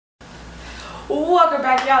Welcome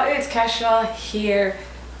back, y'all. It's Kesha here.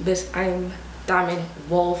 I'm Diamond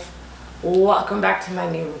Wolf. Welcome back to my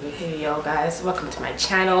new video, guys. Welcome to my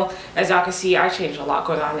channel. As y'all can see, I changed a lot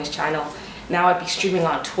going on this channel. Now I'd be streaming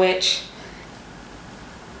on Twitch.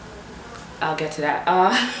 I'll get to that.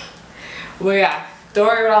 But yeah, don't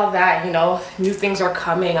worry about all that. You know, new things are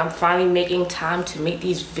coming. I'm finally making time to make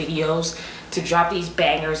these videos, to drop these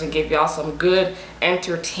bangers and give y'all some good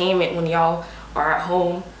entertainment when y'all are at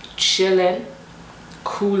home chilling,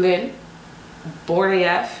 cooling, bored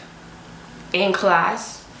AF, in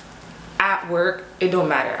class, at work. It don't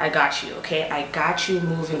matter. I got you, okay? I got you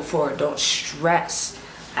moving forward. Don't stress,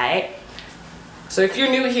 alright? So if you're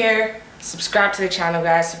new here, subscribe to the channel,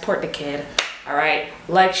 guys. Support the kid, alright?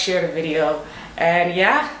 Like, share the video, and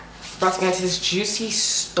yeah, about to get into this juicy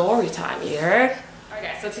story time, you heard? Alright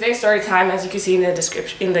guys, so today's story time, as you can see in the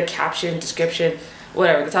description, in the caption, description,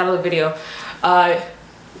 whatever, the title of the video,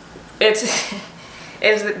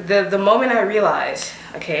 it's the moment I realized,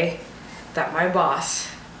 okay, that my boss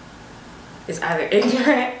is either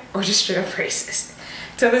ignorant or just straight up racist.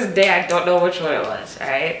 To this day, I don't know which one it was,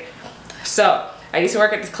 alright? So, I used to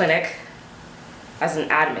work at this clinic as an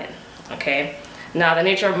admin, okay? Now, the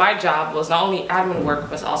nature of my job was not only admin work,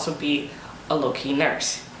 but also be a low-key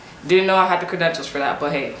nurse. Didn't know I had the credentials for that,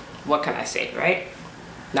 but hey, what can I say, right?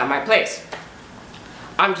 Not my place.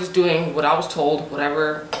 I'm just doing what I was told,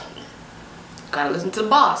 whatever. Gotta listen to the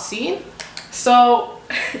boss, see? So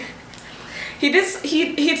he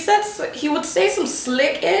would say some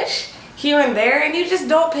slick-ish here and there, and you just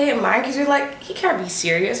don't pay it mind because you're like, he can't be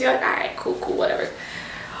serious. You're like, all right, cool, whatever.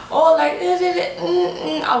 Or like,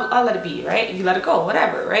 I'll let it be, right? You let it go,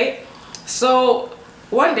 whatever, right? So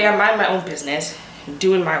one day I'm minding my own business,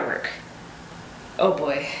 doing my work. Oh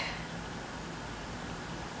boy.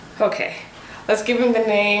 Okay, let's give him the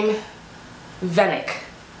name Venick.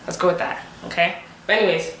 Let's go with that, okay? But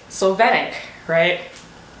anyways, so Venick, right?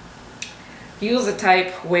 He was the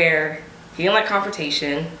type where he didn't like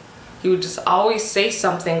confrontation. He would just always say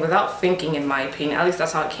something without thinking, in my opinion. At least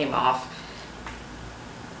that's how it came off.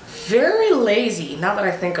 Very lazy, now that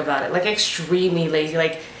I think about it. Like, extremely lazy.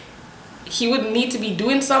 Like, he would need to be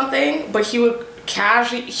doing something, but he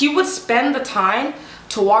would spend the time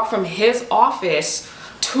to walk from his office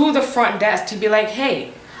to the front desk to be like,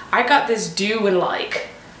 hey, I got this due in like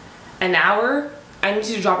an hour, I need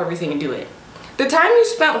you to drop everything and do it. The time you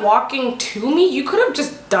spent walking to me, you could have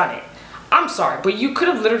just done it. I'm sorry, but you could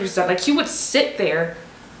have literally just done, like, he would sit there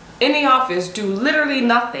in the office, do literally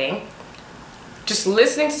nothing, just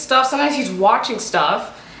listening to stuff. Sometimes he's watching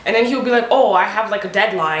stuff, and then he would be like, oh, I have like a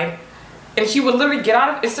deadline, and he would literally get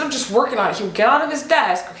out of, instead of just working on it, he would get out of his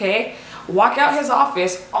desk, okay, walk out his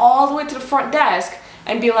office all the way to the front desk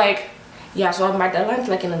and be like, yeah, so my deadline's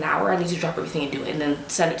like in an hour, I need to drop everything and do it, and then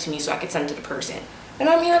send it to me so I can send it to the person. And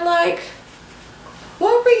I'm here like,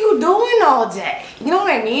 what were you doing all day? You know what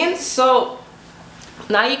I mean? So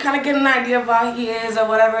now you kind of get an idea of how he is or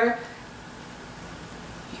whatever.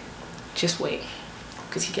 Just wait,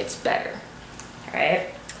 because he gets better,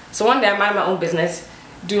 alright? So one day I'm minding my own business,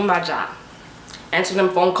 doing my job, answering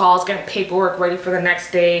them phone calls, getting paperwork ready for the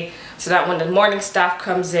next day so that when the morning staff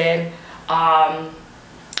comes in,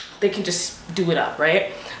 they can just do it up,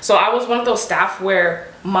 right? So I was one of those staff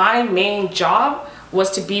where my main job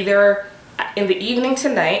was to be there in the evening to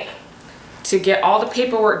night to get all the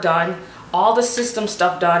paperwork done, all the system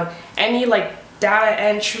stuff done, any like data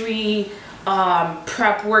entry,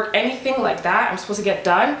 prep work, anything like that I'm supposed to get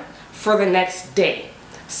done for the next day.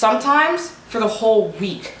 Sometimes for the whole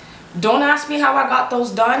week. Don't ask me how I got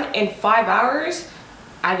those done in 5 hours.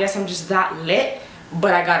 I guess I'm just that lit,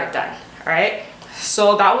 but I got it done, all right?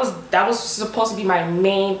 So that was supposed to be my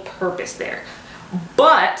main purpose there.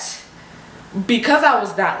 But because I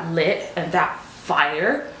was that lit and that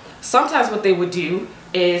fire, sometimes what they would do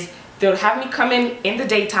is they would have me come in the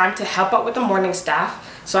daytime to help out with the morning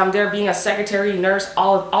staff. So I'm there being a secretary, nurse,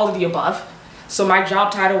 all of the above. So my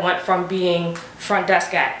job title went from being front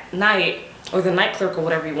desk at night, or the night clerk or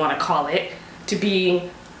whatever you want to call it, to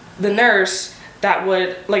being the nurse that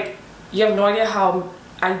would, like, you have no idea how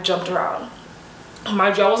I jumped around.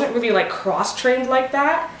 My job wasn't really like cross-trained like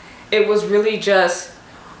that. It was really just,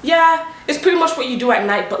 yeah, it's pretty much what you do at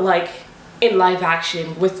night, but like in live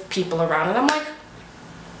action with people around. And I'm like,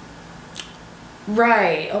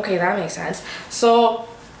 right, okay, that makes sense. So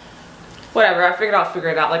whatever, I figured I'll figure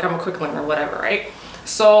it out. Like, I'm a quick learner, whatever, right?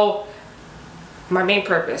 So my main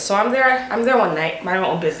purpose. So I'm there one night, minding my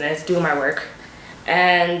own business, doing my work,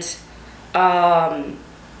 and I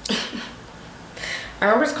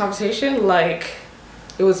remember this conversation like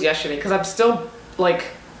it was yesterday, because I'm still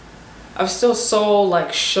like I'm still so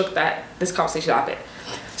like shook that this conversation happened.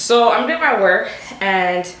 So I'm doing my work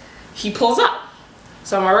and he pulls up.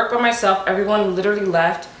 So I'm at work by myself. Everyone literally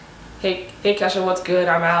left. Hey Kesha, what's good?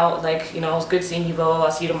 I'm out. Like, you know, it's good seeing you, blah, blah, blah.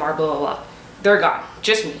 See you tomorrow, blah, blah, blah. They're gone.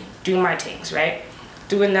 Just me doing my things, right?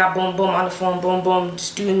 Doing that, boom, boom, on the phone, boom, boom,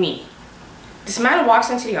 just doing me. This man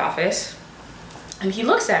walks into the office and he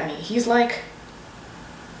looks at me. He's like,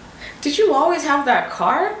 did you always have that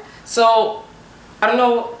car? So I don't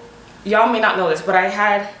know, y'all may not know this, but I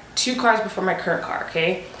had 2 cars before my current car,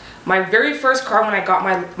 okay? My very first car when I got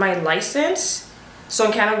my license, so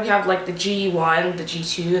in Canada we have like the G1, the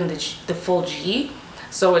G2, and the full G.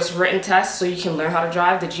 So it's written test, so you can learn how to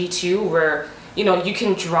drive. The G2 where, you know, you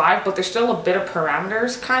can drive, but there's still a bit of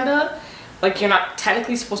parameters, kinda. Like you're not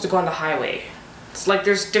technically supposed to go on the highway. It's like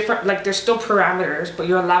there's different, like there's still parameters, but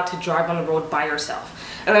you're allowed to drive on the road by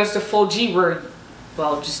yourself. And there's the full G where,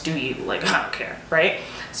 well, just do you, like I don't care, right?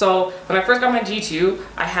 So when I first got my G2,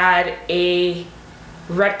 I had a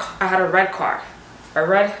red car, a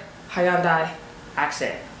red Hyundai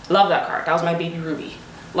Accent. Love that car. That was my baby Ruby.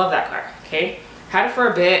 Love that car, okay? Had it for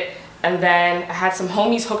a bit, and then I had some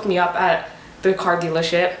homies hook me up at the car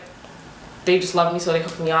dealership. They just loved me, so they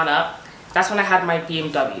hooked me on up. That's when I had my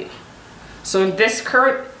BMW. So in this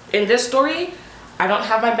story, I don't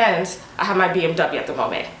have my Benz, I have my BMW at the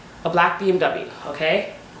moment. A black BMW,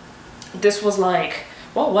 okay? This was like,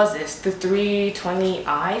 what was this? The 320i,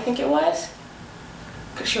 I think it was?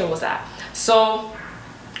 Pretty sure it was that. So,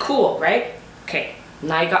 cool, right? Okay,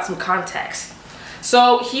 now you got some context.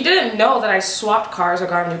 So he didn't know that I swapped cars or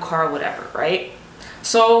got a new car or whatever, right?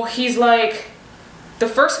 So he's like, the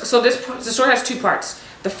story has 2 parts.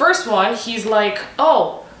 The first one, he's like,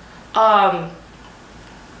 oh,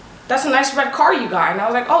 that's a nice red car you got. And I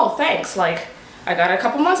was like, oh, thanks. Like, I got it a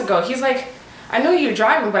couple months ago. He's like, I know you're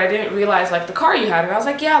driving, but I didn't realize like the car you had. And I was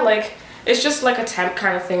like, yeah, like, it's just like a temp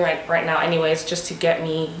kind of thing right now anyways, just to get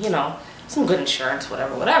me, you know, some good insurance,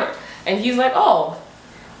 whatever. And he's like, oh,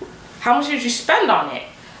 how much did you spend on it?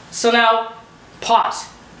 So now, pause.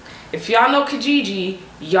 If y'all know Kijiji,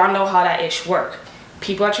 y'all know how that ish work.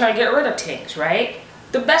 People are trying to get rid of things, right?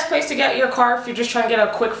 The best place to get your car if you're just trying to get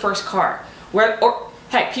a quick first car. Or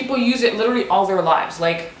heck, people use it literally all their lives.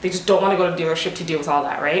 Like, they just don't want to go to dealership to deal with all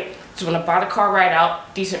that, right? So when I buy the car right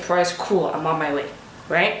out, decent price, cool, I'm on my way,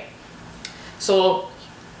 right? So,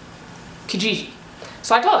 Kijiji.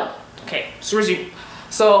 So I told him, okay, so resume.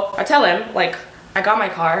 So I tell him, like, I got my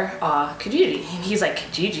car, Kijiji. And he's like,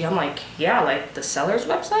 Kijiji? I'm like, yeah, like the seller's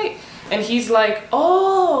website? And he's like,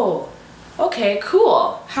 oh, okay,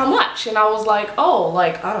 cool. How much? And I was like, oh,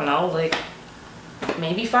 like, I don't know, like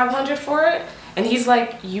maybe 500 for it. And he's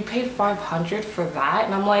like, you paid 500 for that?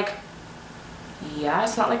 And I'm like, yeah,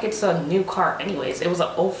 it's not like it's a new car anyways. It was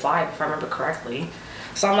a 05 if I remember correctly.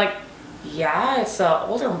 So I'm like, yeah, it's an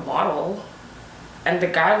older model. And the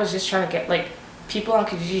guy was just trying to get, like, people on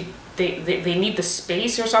Kijiji, they need the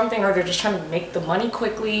space or something, or they're just trying to make the money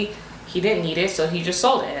quickly. He didn't need it, so he just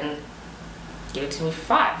sold it and gave it to me for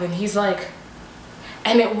 5. And he's like,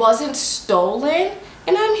 and it wasn't stolen?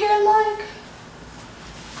 And I'm here like,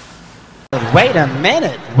 wait a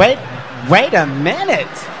minute, wait a minute.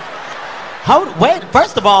 Wait,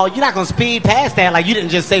 first of all, you're not gonna speed past that like you didn't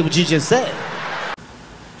just say what you just said.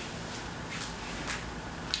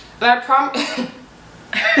 And I promise,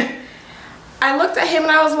 I looked at him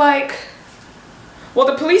and I was like, well,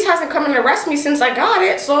 the police hasn't come and arrested me since I got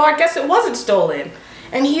it, so I guess it wasn't stolen.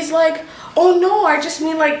 And he's like, oh no, I just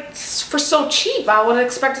mean like for so cheap, I would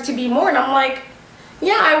expect it to be more. And I'm like,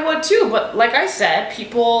 yeah, I would too, but like I said,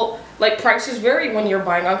 people, like, prices vary when you're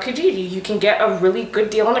buying on Kijiji. You can get a really good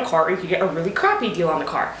deal on a car, or you can get a really crappy deal on a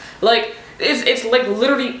car. Like, it's like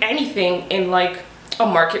literally anything in like a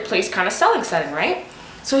marketplace kind of selling setting, right?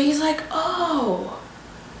 So he's like, oh,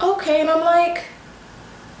 okay. And I'm like,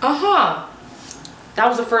 uh-huh. That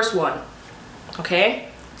was the first one, okay?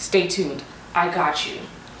 Stay tuned, I got you.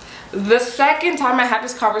 The second time I had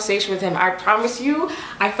this conversation with him, I promise you,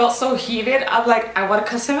 I felt so heated. I'm like, I want to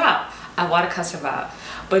cuss him out. I want to cuss him out.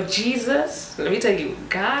 But Jesus, let me tell you,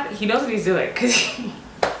 God, he knows what he's doing. Because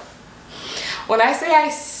when I say I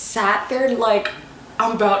sat there like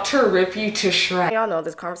I'm about to rip you to shreds. Y'all know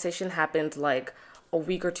this conversation happened like a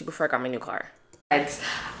week or 2 before I got my new car. It's,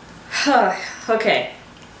 okay.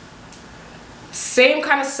 Same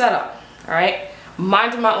kind of setup, all right?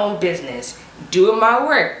 Minding my own business, doing my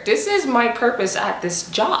work. This is my purpose at this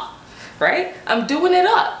job, right? I'm doing it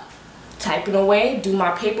up. Typing away, do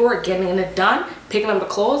my paperwork, getting it done, picking up the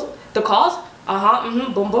calls,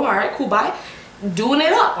 boom, boom, all right, cool, bye. Doing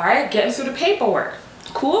it up, all right, getting through the paperwork,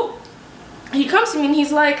 cool. He comes to me and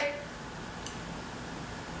he's like,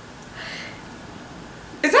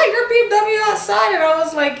 BMW outside? And I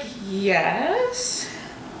was like, yes.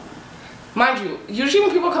 Mind you, usually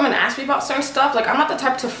when people come and ask me about certain stuff, like I'm not the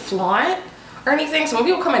type to flaunt or anything. So when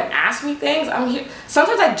people come and ask me things, I'm here.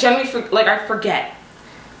 Sometimes I genuinely I forget.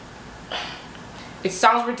 It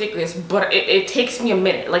sounds ridiculous, but it takes me a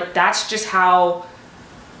minute. Like that's just how,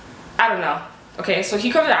 I don't know. Okay, so he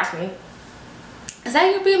comes and asks me, is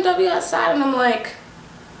that your BMW outside? And I'm like,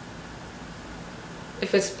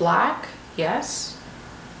 if it's black, yes.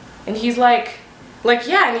 And he's like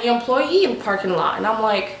yeah, in the employee parking lot. And I'm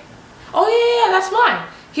like, oh yeah, that's mine.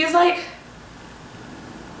 He's like,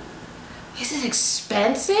 is it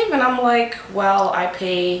expensive? And I'm like, well, I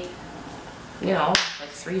pay, you know, like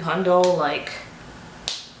 $300, like,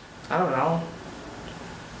 I don't know.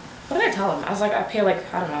 What did I tell him? I was like, I pay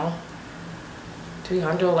like, I don't know,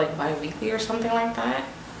 $300 like bi-weekly or something like that.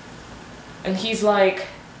 And he's like,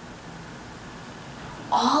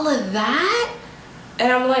 all of that?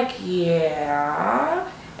 And I'm like, yeah.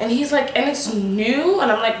 And he's like, and it's new?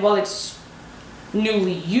 And I'm like, well, it's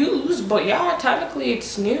newly used, but yeah, technically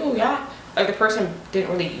it's new, yeah. Like the person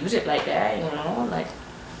didn't really use it like that, you know, like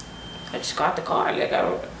I just got the car, like I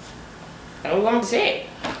don't know what to say.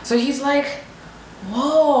 So he's like,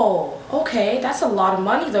 whoa, okay, that's a lot of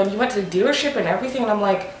money though. You went to the dealership and everything? And I'm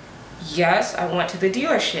like, yes, I went to the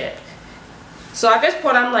dealership. So at this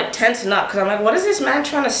point I'm like tensing up because I'm like, what is this man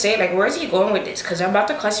trying to say? Like, where is he going with this? Because I'm about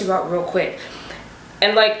to cuss you out real quick.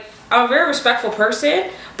 And like, I'm a very respectful person,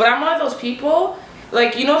 but I'm one of those people,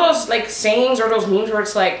 like, you know those like sayings or those memes where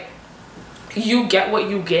it's like, you get what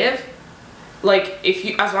you give? Like, if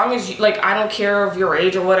you, as long as you, like, I don't care of your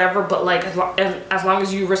age or whatever, but like, as long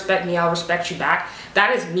as you respect me, I'll respect you back.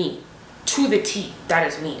 That is me. To the T. That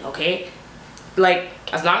is me, okay? Like,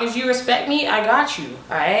 as long as you respect me, I got you,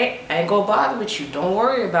 alright? I ain't gonna bother with you. Don't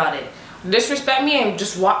worry about it. Disrespect me and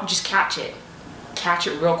just catch it. Catch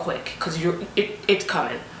it real quick, because it's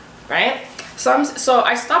coming, right? So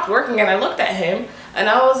I stopped working and I looked at him and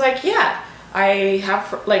I was like, yeah, I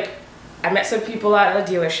met some people at a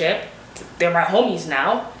dealership. They're my homies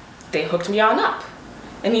now. They hooked me on up.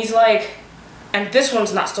 And he's like, and this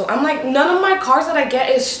one's not stolen. I'm like, none of my cars that I get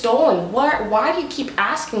is stolen. Why do you keep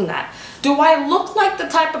asking that? Do I look like the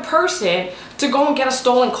type of person to go and get a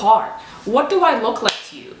stolen car? What do I look like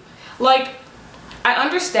to you? Like, I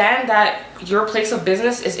understand that your place of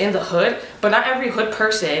business is in the hood, but not every hood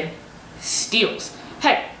person steals.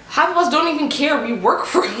 Heck, half of us don't even care. We work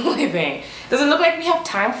for a living. Does it look like we have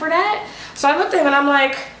time for that? So I looked at him and I'm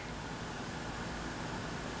like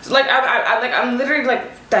I'm literally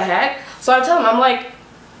like, the heck? So I tell him, I'm like,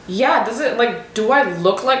 yeah, do I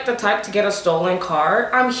look like the type to get a stolen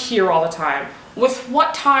car? I'm here all the time. With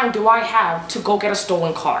what time do I have to go get a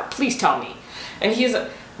stolen car? Please tell me. And he's,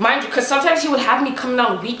 mind you, because sometimes he would have me coming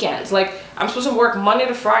on weekends. Like, I'm supposed to work Monday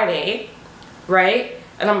to Friday, right?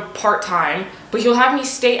 And I'm part-time, but he'll have me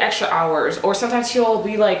stay extra hours. Or sometimes he'll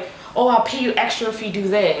be like, oh, I'll pay you extra if you do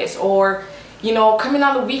this. Or, you know, coming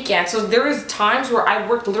on the weekend. So there is times where I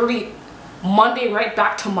worked literally Monday right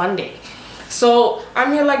back to Monday. So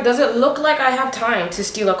I'm here like, does it look like I have time to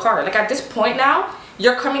steal a car? Like, at this point now,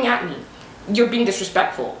 you're coming at me. You're being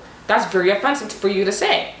disrespectful. That's very offensive for you to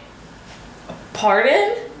say.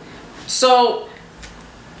 Pardon? So,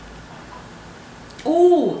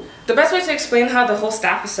 ooh, the best way to explain how the whole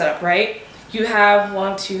staff is set up, right? You have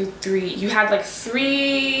 1, 2, 3, you had like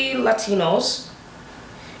 3 Latinos.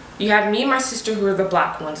 You had me and my sister who were the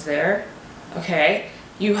black ones there, okay?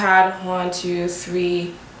 You had 1, 2,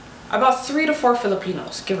 3, about 3 to 4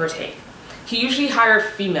 Filipinos, give or take. He usually hired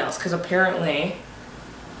females because apparently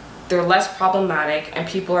they're less problematic and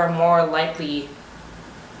people are more likely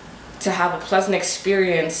to have a pleasant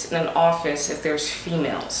experience in an office if there's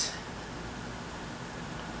females.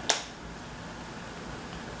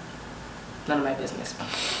 None of my business.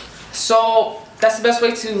 So that's the best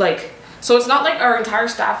way to like, so it's not like our entire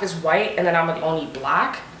staff is white and then I'm the only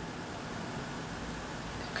black.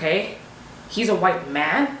 Okay? He's a white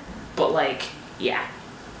man, but like, yeah.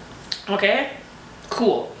 Okay?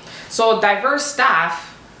 Cool. So diverse staff,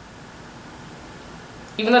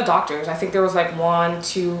 even the doctors, I think there was like 1,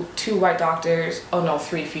 2 white doctors. Oh no,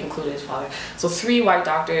 3 if you included his father. So 3 white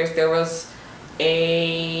doctors. There was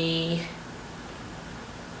a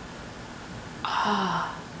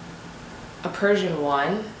Persian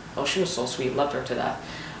one. Oh, she was so sweet, loved her to death.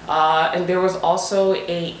 And there was also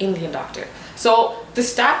a Indian doctor. So the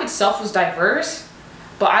staff itself was diverse,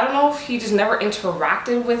 but I don't know if he just never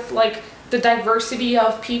interacted with like the diversity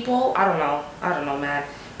of people. I don't know, man.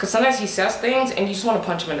 Because sometimes he says things and you just want to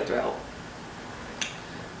punch him in the throat.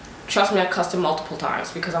 Trust me, I cussed him multiple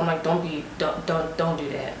times because I'm like, don't do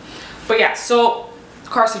that. But yeah, so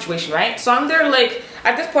car situation, right? So I'm there like,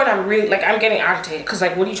 at this point I'm really like, I'm getting agitated because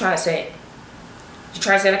like, what are you trying to say? You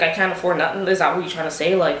trying to say like I can't afford nothing? Is that what you're trying to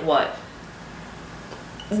say? Like what?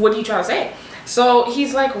 What are you trying to say? So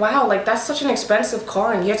he's like, wow, like that's such an expensive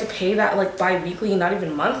car and you have to pay that like bi-weekly, not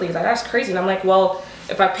even monthly. Like that's crazy. And I'm like, well,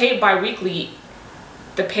 if I pay it bi-weekly,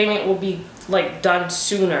 the payment will be like done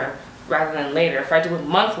sooner rather than later. If I do it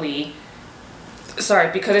monthly,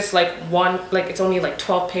 sorry, because it's like it's only like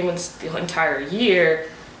 12 payments the entire year,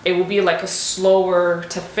 it will be like a slower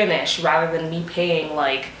to finish rather than me paying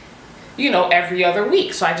like, you know, every other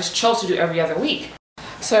week. So I just chose to do every other week.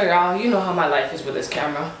 So y'all, you know how my life is with this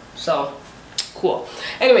camera. So cool.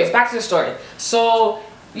 Anyways, back to the story. So,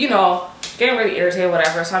 you know, getting really irritated,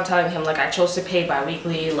 whatever. So I'm telling him like I chose to pay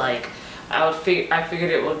bi-weekly. Like I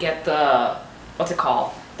figured it would get the, what's it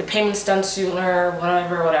called? The payments done sooner,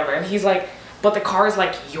 whatever. And he's like, but the car is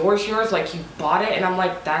like yours, like you bought it. And I'm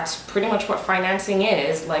like, that's pretty much what financing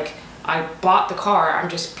is. Like I bought the car, I'm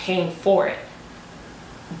just paying for it.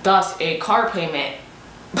 Thus a car payment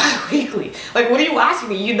bi-weekly. Like what are you asking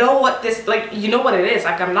me? You know what this, like, you know what it is.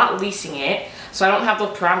 Like I'm not leasing it, so I don't have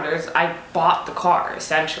those parameters. I bought the car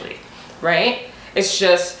essentially, right? It's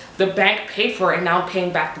just the bank paid for it and now I'm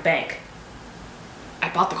paying back the bank. I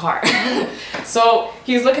bought the car. So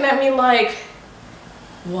he's looking at me like,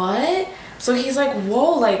 what? So he's like,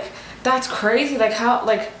 whoa, like that's crazy. Like how?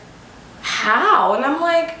 And I'm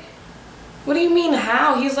like, what do you mean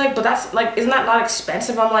how? He's like, but that's like, isn't that not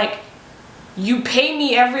expensive? I'm like, you pay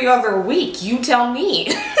me every other week. You tell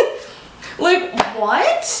me. Like,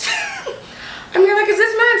 what? I mean, like, is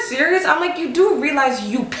this man serious? I'm like, you do realize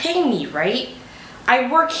you pay me, right?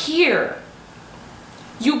 I work here.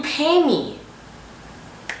 You pay me.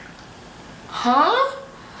 Huh?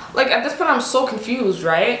 Like, at this point, I'm so confused,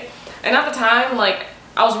 right? And at the time, like,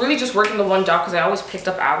 I was really just working the one job because I always picked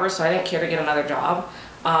up hours, so I didn't care to get another job.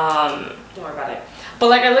 Don't worry about it. But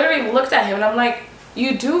like I literally looked at him and I'm like,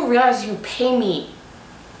 you do realize you pay me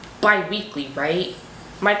bi-weekly, right?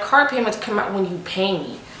 My car payments come out when you pay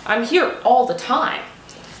me. I'm here all the time.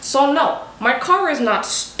 So no, my car is not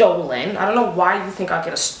stolen. I don't know why you think I'll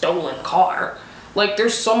get a stolen car. Like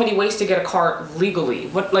there's so many ways to get a car legally.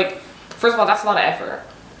 What, like, first of all, that's a lot of effort.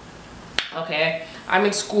 Okay, I'm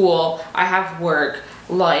in school, I have work,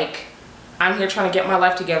 like I'm here trying to get my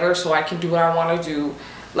life together so I can do what I want to do.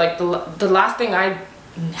 Like the last thing I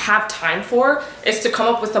have time for is to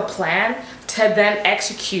come up with a plan to then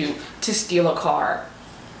execute to steal a car.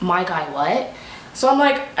 My guy, what? So I'm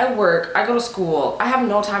like, I work, I go to school, I have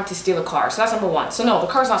no time to steal a car. So that's number one. So no, the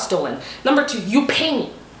car's not stolen. Number two, you pay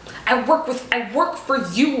me. I work for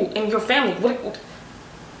you and your family. What?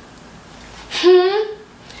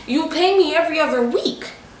 You pay me every other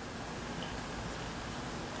week.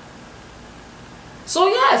 So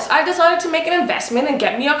yes, I decided to make an investment and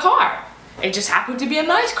get me a car. It just happened to be a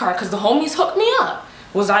nice car because the homies hooked me up.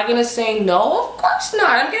 Was I gonna say no? Of course not.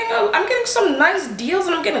 I'm getting some nice deals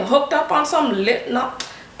and I'm getting hooked up on some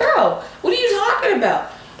bro, what are you talking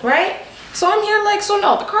about, right? So I'm here like, so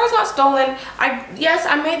no, the car's not stolen. Yes,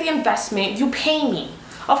 I made the investment. You pay me.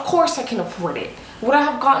 Of course I can afford it. Would I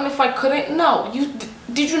have gotten if I couldn't? No.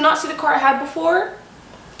 Did you not see the car I had before?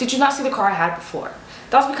 Did you not see the car I had before?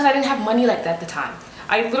 That was because I didn't have money like that at the time.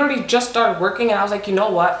 I literally just started working and I was like, you know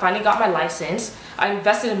what? Finally got my license. I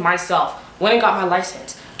invested in myself. Went and got my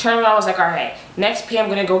license. Turned around, I was like, all right, next pay I'm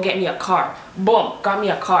gonna go get me a car. Boom, got me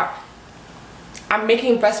a car. I'm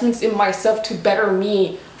making investments in myself to better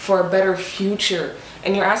me for a better future.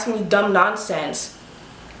 And you're asking me dumb nonsense.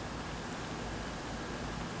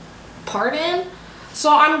 Pardon? So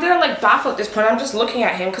I'm there like baffled at this point. I'm just looking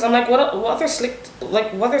at him because I'm like, what other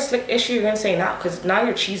slick issue you're gonna say now? Because now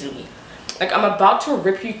you're cheesing me. Like I'm about to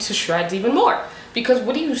rip you to shreds even more. Because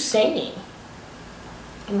what are you saying?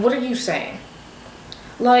 What are you saying?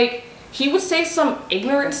 Like he would say some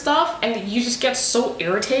ignorant stuff and you just get so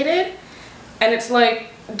irritated. And it's like,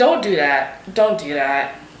 don't do that. Don't do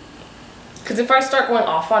that. Because if I start going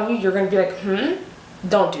off on you, you're gonna be like,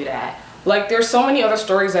 don't do that. Like there's so many other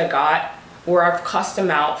stories I got where I've cussed him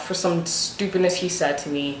out for some stupidness he said to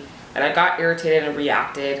me and I got irritated and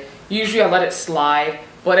reacted. Usually I let it slide.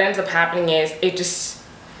 What ends up happening is it just,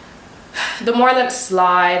 the more I let it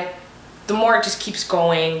slide, the more it just keeps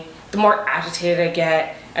going, the more agitated I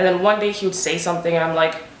get. And then one day he would say something and I'm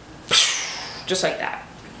like, just like that.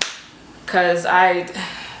 Cause I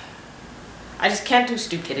just can't do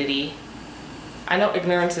stupidity. I know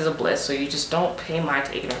ignorance is a bliss, so you just don't pay mind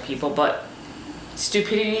to ignorant people, but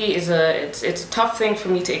stupidity is it's a tough thing for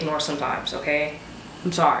me to ignore sometimes, okay?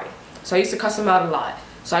 I'm sorry. So I used to cuss him out a lot.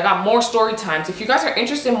 So I got more story times. If you guys are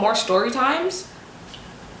interested in more story times,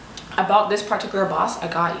 about this particular boss, I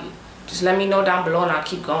got you. Just let me know down below and I'll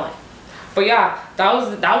keep going. But yeah, that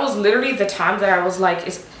was literally the time that I was like,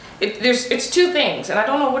 it's two things, and I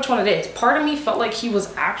don't know which one it is. Part of me felt like he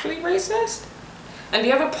was actually racist, and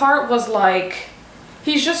the other part was like,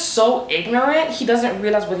 he's just so ignorant, he doesn't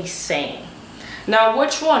realize what he's saying. Now,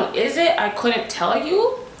 which one is it? I couldn't tell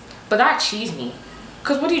you, but that cheesed me.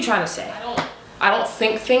 Because what are you trying to say? I don't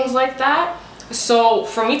think things like that. So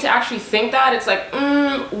for me to actually think that, it's like,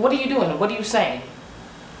 what are you doing? What are you saying?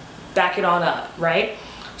 Back it on up, right?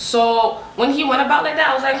 So when he went about like that,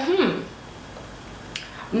 I was like,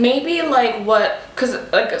 maybe like what,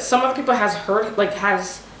 because like some other people has heard, like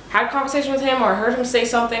has had a conversation with him or heard him say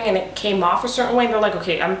something and it came off a certain way, and they're like,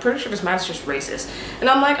 okay, I'm pretty sure this man's just racist. And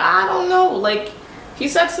I'm like, I don't know, like he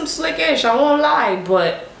said some slick-ish, I won't lie,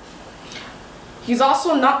 but he's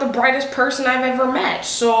also not the brightest person I've ever met.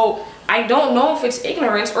 So I don't know if it's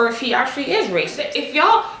ignorance or if he actually is racist. If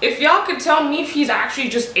y'all could tell me if he's actually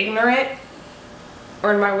just ignorant,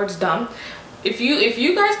 or in my words, dumb. If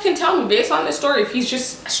you guys can tell me based on this story if he's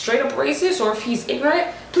just straight up racist or if he's ignorant,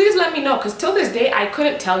 please let me know, because till this day I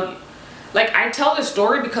couldn't tell you. Like, I tell this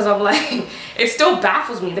story because I'm like, it still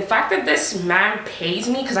baffles me. The fact that this man pays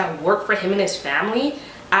me because I work for him and his family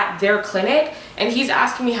at their clinic, and he's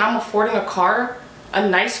asking me how I'm affording a car, a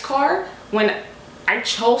nice car, when I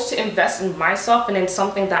chose to invest in myself and in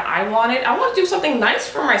something that I wanted. I want to do something nice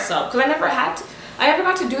for myself because I never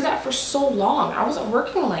got to do that for so long. I wasn't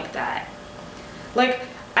working like that. Like,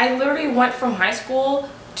 I literally went from high school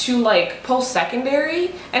to like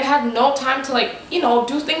post-secondary and had no time to, like, you know,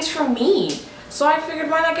 do things for me. So I figured,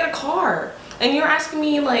 why not get a car? And you're asking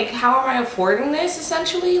me like, how am I affording this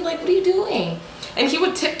essentially? Like, what are you doing? And he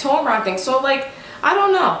would tiptoe around things. So like, I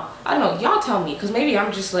don't know. Y'all tell me, because maybe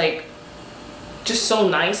I'm just like, just so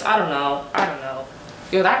nice. I don't know.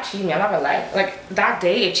 Yo, that cheesed me, I'm not gonna lie. Like, that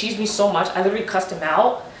day, it cheesed me so much, I literally cussed him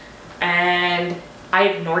out. And I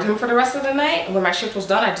ignored him for the rest of the night. And when my shift was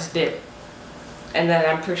done, I just did. And then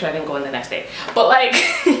I'm pretty sure I didn't go in the next day. But like,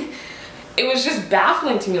 it was just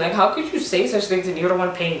baffling to me. Like, how could you say such things and you're the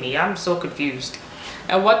one paying me? I'm so confused.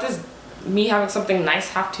 And what does me having something nice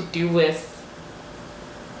have to do with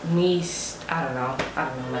me? I don't know,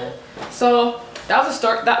 man. So that was a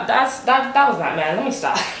story. That was that, man. Let me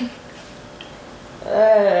stop.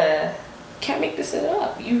 Can't make this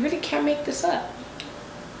up. You really can't make this up.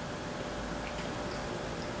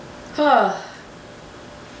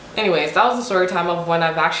 Anyways, that was the story time of when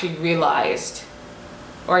I've actually realized,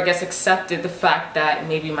 or I guess accepted, the fact that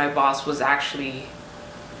maybe my boss was actually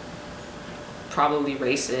probably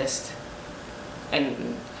racist.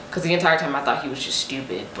 And because the entire time I thought he was just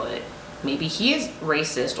stupid, but maybe he is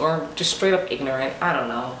racist or just straight up ignorant. I don't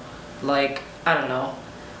know. Like, I don't know.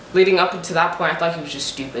 Leading up into that point, I thought he was just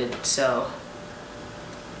stupid. So,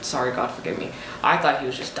 sorry, God forgive me. I thought he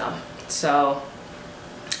was just dumb. So,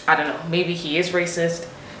 I don't know. Maybe he is racist.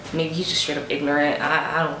 Maybe he's just straight up ignorant.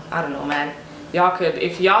 I don't know, man. Y'all could,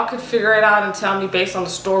 if y'all could figure it out and tell me based on the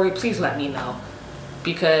story, please let me know.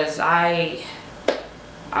 Because I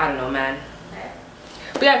don't know, man.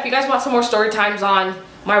 But yeah, if you guys want some more story times on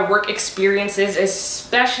my work experiences,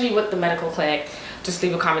 especially with the medical clinic, just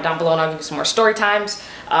leave a comment down below and I'll give you some more story times.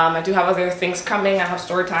 I do have other things coming. I have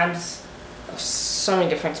story times of so many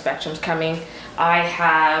different spectrums coming. I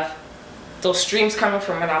have those streams coming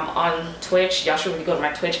from when I'm on Twitch. Y'all should really go to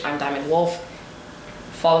my Twitch. I'm IMDIAMONDWOLF.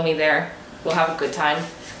 Follow me there. We'll have a good time.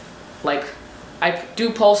 Like, I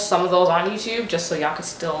do post some of those on YouTube just so y'all could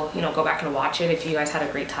still, you know, go back and watch it if you guys had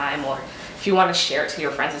a great time, or if you want to share it to your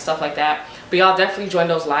friends and stuff like that. But y'all definitely join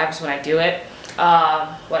those lives when I do it.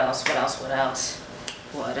 What else?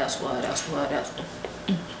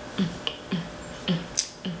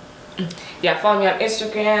 Yeah, follow me on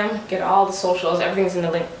Instagram, get all the socials, everything's in the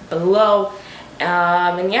link below.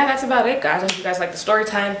 And yeah, that's about it, guys. I hope you guys like the story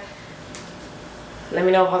time. Let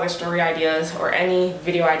me know of other story ideas or any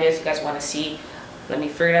video ideas you guys want to see. Let me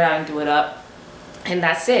figure it out and do it up. And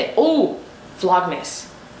that's it. Oh, Vlogmas.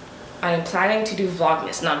 I am planning to do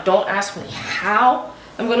Vlogmas. Now, don't ask me how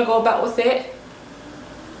I'm going to go about with it,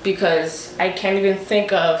 because I can't even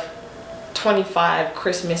think of 25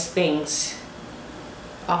 Christmas things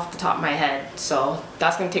off the top of my head. So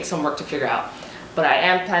that's going to take some work to figure out. But I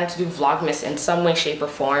am planning to do Vlogmas in some way, shape, or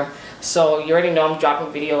form. So you already know I'm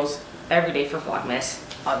dropping videos every day for Vlogmas,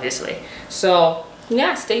 obviously. So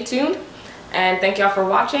yeah, stay tuned. And thank y'all for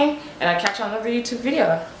watching. And I'll catch you on another YouTube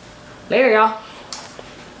video. Later, y'all.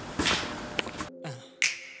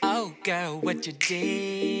 Oh, girl, what your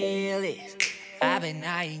deal is? I've been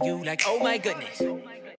eyeing you like, oh my goodness.